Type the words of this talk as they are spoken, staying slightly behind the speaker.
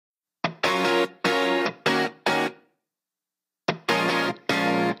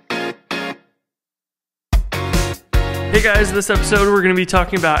Hey guys, this episode we're going to be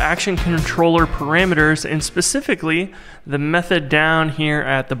talking about ActionController parameters and specifically the method down here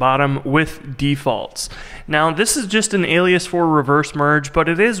at the bottom with defaults. Now this is just an alias for reverse merge, but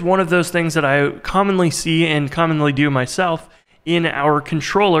it is one of those things that I commonly see and commonly do myself in our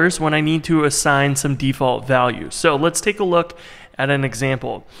controllers when I need to assign some default values. So let's take a look at an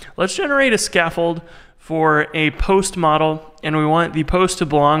example. Let's generate a scaffold for a post model and we want the post to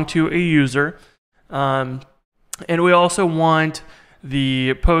belong to a user. And we also want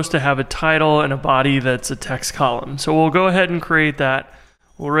the post to have a title and a body that's a text column. So we'll go ahead and create that.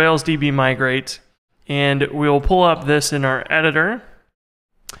 We'll Rails DB migrate, and we'll pull up this in our editor.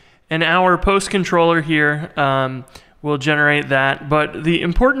 And our post controller here will generate that. But the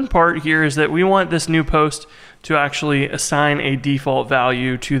important part here is that we want this new post to actually assign a default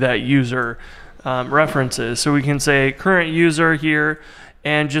value to that user references. So we can say current user here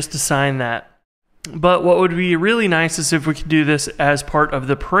and just assign that. But what would be really nice is if we could do this as part of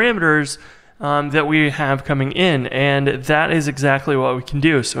the parameters that we have coming in, and that is exactly what we can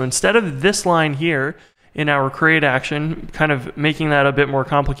do. So instead of this line here in our create action, kind of making that a bit more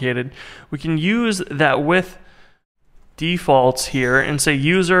complicated, we can use that with defaults here and say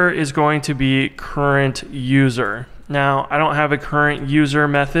user is going to be current user. Now I don't have a current user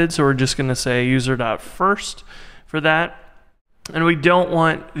method, so we're just going to say user.first for that. And we don't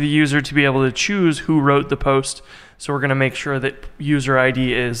want the user to be able to choose who wrote the post, so we're going to make sure that user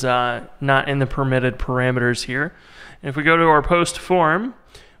ID is not in the permitted parameters here. And if we go to our post form,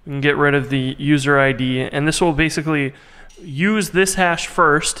 we can get rid of the user ID, and this will basically use this hash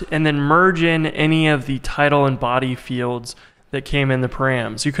first and then merge in any of the title and body fields that came in the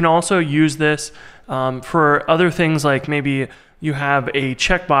params. You can also use this for other things, like maybe you have a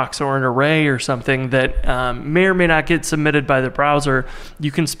checkbox or an array or something that may or may not get submitted by the browser.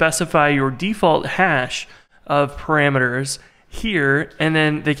 You can specify your default hash of parameters here, and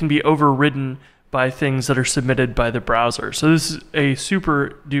then they can be overridden by things that are submitted by the browser. So this is a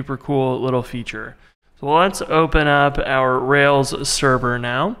super duper cool little feature. So let's open up our Rails server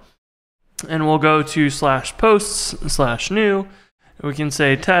now, and we'll go to /posts/new. We can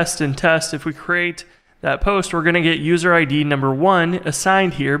say test and test. If we create that post, we're going to get user ID number 1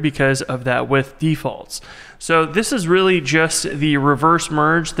 assigned here because of that with defaults. So this is really just the reverse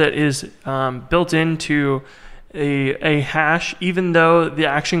merge that is built into a hash, even though the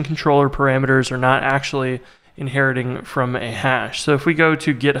ActionController parameters are not actually inheriting from a hash. So if we go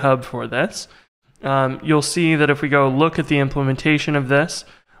to GitHub for this, you'll see that if we go look at the implementation of this,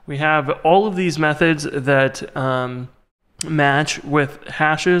 we have all of these methods that match with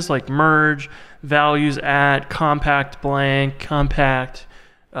hashes like merge, values at, compact blank, compact,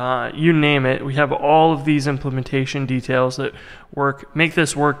 you name it. We have all of these implementation details that make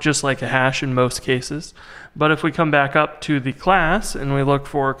this work just like a hash in most cases. But if we come back up to the class and we look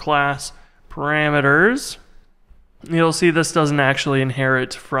for class parameters, you'll see this doesn't actually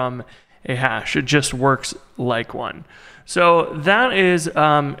inherit from a hash. It just works like one. So that is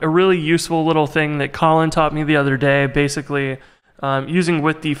a really useful little thing that Colin taught me the other day. Basically, using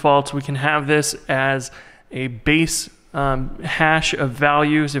with defaults, we can have this as a base hash of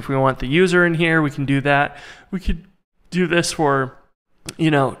values. If we want the user in here, we can do that. We could do this for,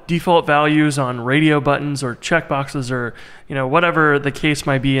 default values on radio buttons or checkboxes or, whatever the case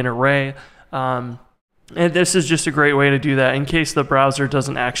might be, an array. And this is just a great way to do that in case the browser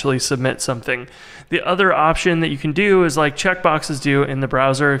doesn't actually submit something. The other option that you can do is like checkboxes do in the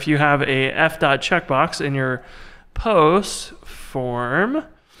browser. If you have a f.checkbox in your post form,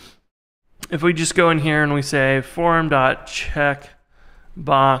 if we just go in here and we say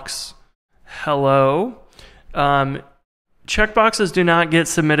form.checkbox hello, checkboxes do not get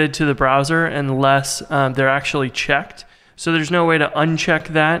submitted to the browser unless they're actually checked. So there's no way to uncheck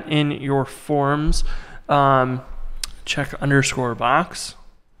that in your forms. check_box.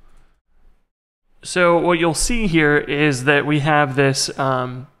 So what you'll see here is that we have this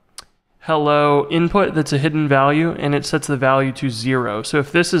hello input that's a hidden value, and it sets the value to 0. So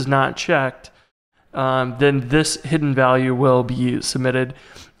if this is not checked, then this hidden value will be submitted.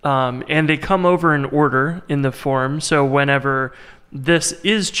 And they come over in order in the form. So whenever this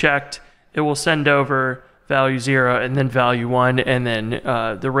is checked, it will send over value 0 and then value 1, and then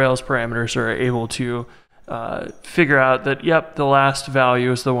the Rails parameters are able to figure out that, yep, the last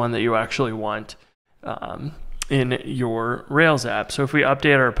value is the one that you actually want in your Rails app. So if we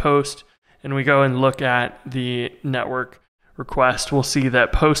update our post and we go and look at the network request, we'll see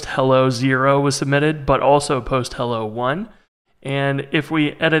that post hello 0 was submitted, but also post hello 1. And if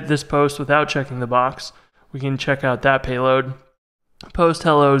we edit this post without checking the box, we can check out that payload. Post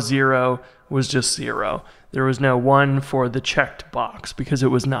hello 0 was just 0. there was no 1 for the checked box because it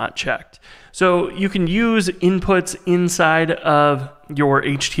was not checked. So you can use inputs inside of your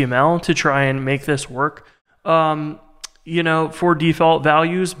HTML to try and make this work, for default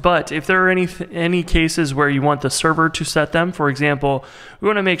values. But if there are any cases where you want the server to set them, for example, we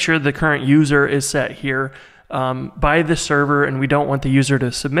want to make sure the current user is set here by the server, and we don't want the user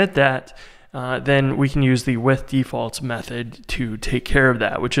to submit that, then we can use the with defaults method to take care of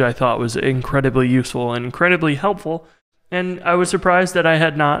that, which I thought was incredibly useful and incredibly helpful. And I was surprised that I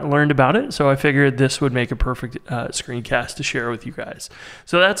had not learned about it, so I figured this would make a perfect screencast to share with you guys.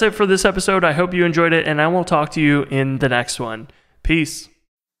 So that's it for this episode. I hope you enjoyed it, and I will talk to you in the next one. Peace.